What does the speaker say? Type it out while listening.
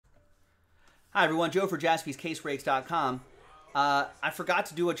Hi everyone, Joe for JaspysCaseBreaks.com. I forgot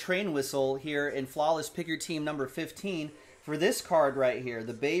to do a train whistle here in Flawless Pick Your Team number 15 for this card right here.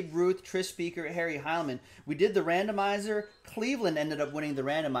 The Babe Ruth, Tris Speaker, Harry Heilman. We did the randomizer. Cleveland ended up winning the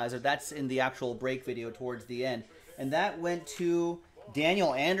randomizer. That's in the actual break video towards the end. And that went to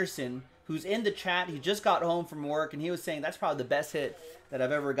Daniel Anderson, who's in the chat. He just got home from work, and he was saying that's probably the best hit that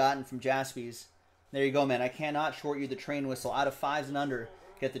I've ever gotten from Jaspys. There you go, man. I cannot short you the train whistle. Out of 5s and under,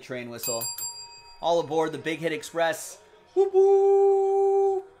 get the train whistle. All aboard the Big Hit Express. Whoop,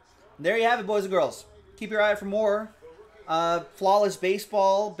 whoop. There you have it, boys and girls. Keep your eye out for more flawless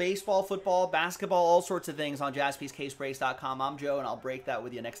baseball, football, basketball, all sorts of things on JaspysCaseBreaks.com. I'm Joe, and I'll break that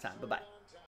with you next time. Bye-bye.